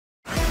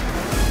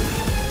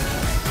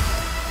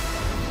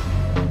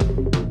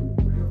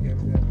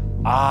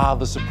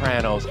The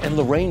Sopranos, and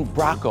Lorraine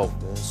Bracco.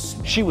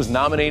 She was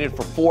nominated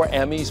for 4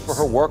 Emmys for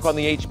her work on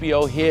the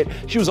HBO hit.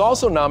 She was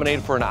also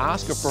nominated for an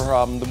Oscar for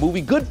the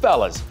movie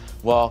Goodfellas.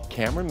 Well,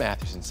 Cameron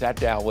Mathewson sat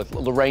down with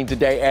Lorraine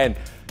today, and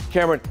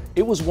Cameron,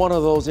 it was one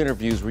of those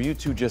interviews where you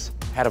two just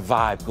had a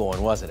vibe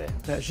going, wasn't it?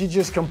 Yeah, she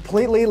just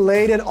completely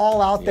laid it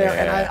all out there,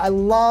 and I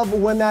love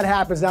when that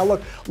happens. Now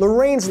look,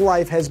 Lorraine's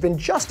life has been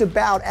just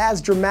about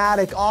as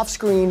dramatic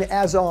off-screen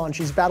as on.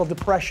 She's battled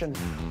depression,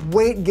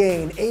 weight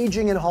gain,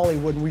 aging in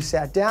Hollywood, and we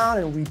sat down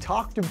and we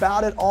talked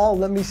about it all.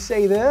 Let me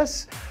say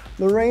this,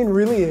 Lorraine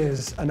really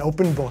is an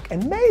open book,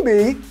 and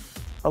maybe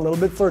a little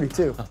bit flirty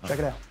too. Check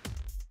it out.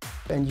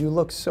 And you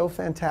look so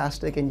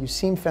fantastic, and you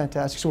seem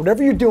fantastic, so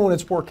whatever you're doing,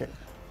 it's working.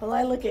 Well,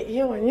 I look at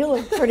you and you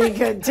look pretty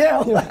good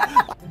too.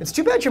 It's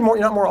too bad you're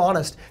not more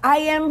honest. I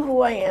am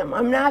who I am.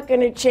 I'm not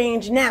going to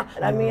change now.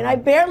 I mean, I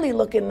barely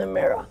look in the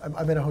mirror.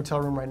 I'm in a hotel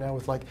room right now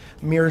with like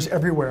mirrors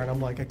everywhere, and I'm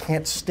like, I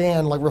can't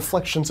stand like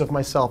reflections of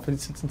myself.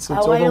 It's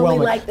overwhelming. I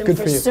only like them Good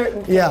for you.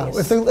 certain things. Yeah,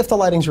 if the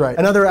lighting's right.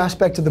 Another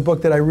aspect of the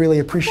book that I really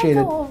appreciated.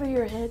 Don't go over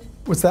your head.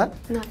 What's that?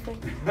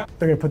 Nothing.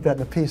 They're gonna put that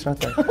in a piece, aren't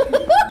they?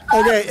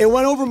 Okay, it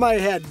went over my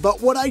head,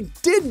 but what I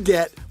did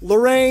get,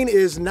 Lorraine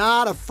is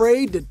not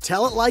afraid to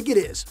tell it like it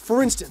is.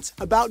 For instance,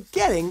 about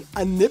getting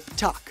a nip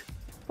tuck.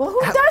 Well,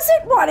 who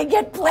doesn't want to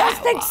get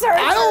plastic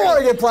surgery? I don't want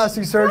to get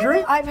plastic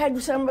surgery. I've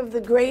had some of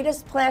the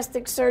greatest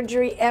plastic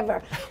surgery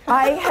ever.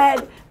 I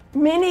had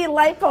mini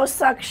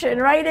liposuction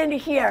right into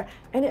here,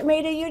 and it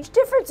made a huge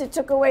difference. It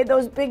took away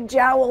those big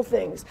jowl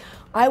things.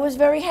 I was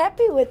very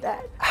happy with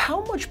that.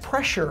 How much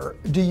pressure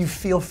do you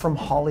feel from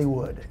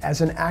Hollywood as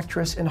an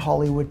actress in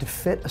Hollywood to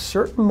fit a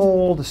certain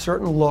mold, a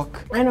certain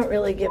look? I don't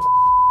really give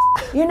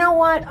a You know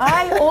what?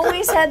 I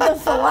always had the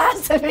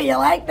philosophy. You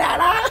like that,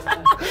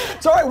 huh?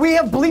 It's all right, we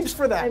have bleeps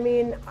for that. I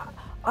mean,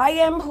 I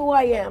am who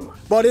I am.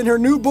 But in her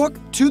new book,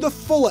 To the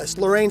Fullest,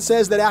 Lorraine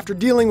says that after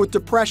dealing with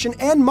depression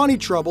and money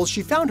troubles,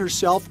 she found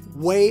herself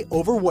way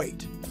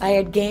overweight. I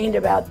had gained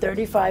about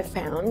 35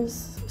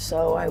 pounds.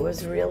 So I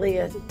was really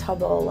a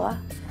tabola.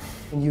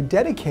 And you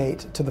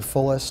dedicate To the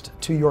Fullest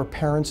to your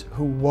parents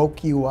who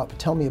woke you up.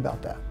 Tell me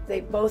about that. They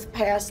both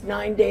passed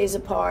 9 days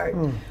apart.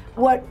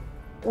 What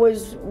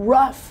was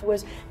rough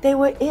was they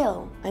were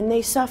ill and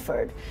they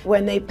suffered.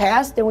 When they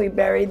passed and we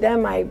buried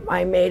them,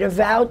 I made a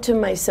vow to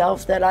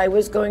myself that I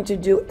was going to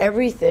do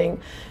everything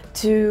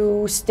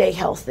to stay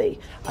healthy.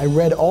 I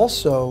read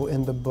also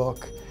in the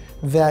book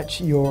that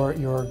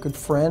your good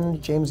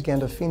friend James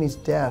Gandolfini's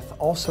death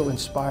also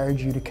inspired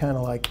you to kind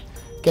of like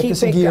get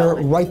this in gear,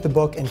 write the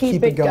book, and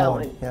keep it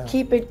going. Yeah.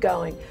 Keep it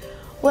going.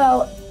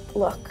 Well,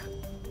 look,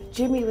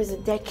 Jimmy was a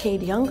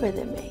decade younger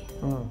than me.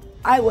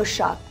 I was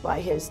shocked by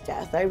his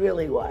death. I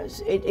really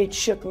was. It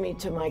shook me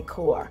to my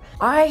core.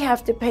 I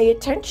have to pay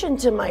attention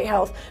to my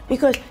health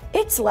because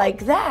it's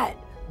like that.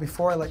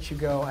 Before I let you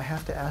go, I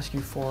have to ask you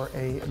for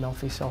a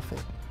Melfi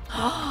selfie.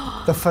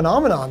 The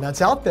phenomenon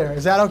that's out there.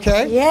 Is that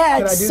okay? Yeah,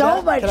 it's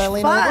so much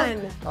fun.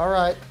 Over? All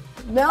right.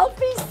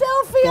 Melfi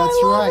selfie, that's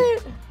I love right.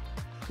 it.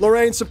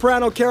 Lorraine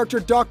Soprano character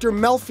Dr.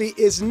 Melfi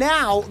is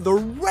now the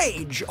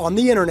rage on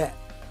the internet.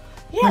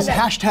 Yeah,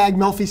 hashtag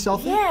Melfi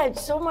selfie? Yeah,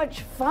 it's so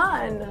much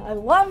fun. I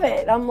love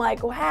it. I'm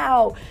like,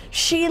 wow,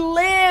 she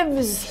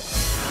lives.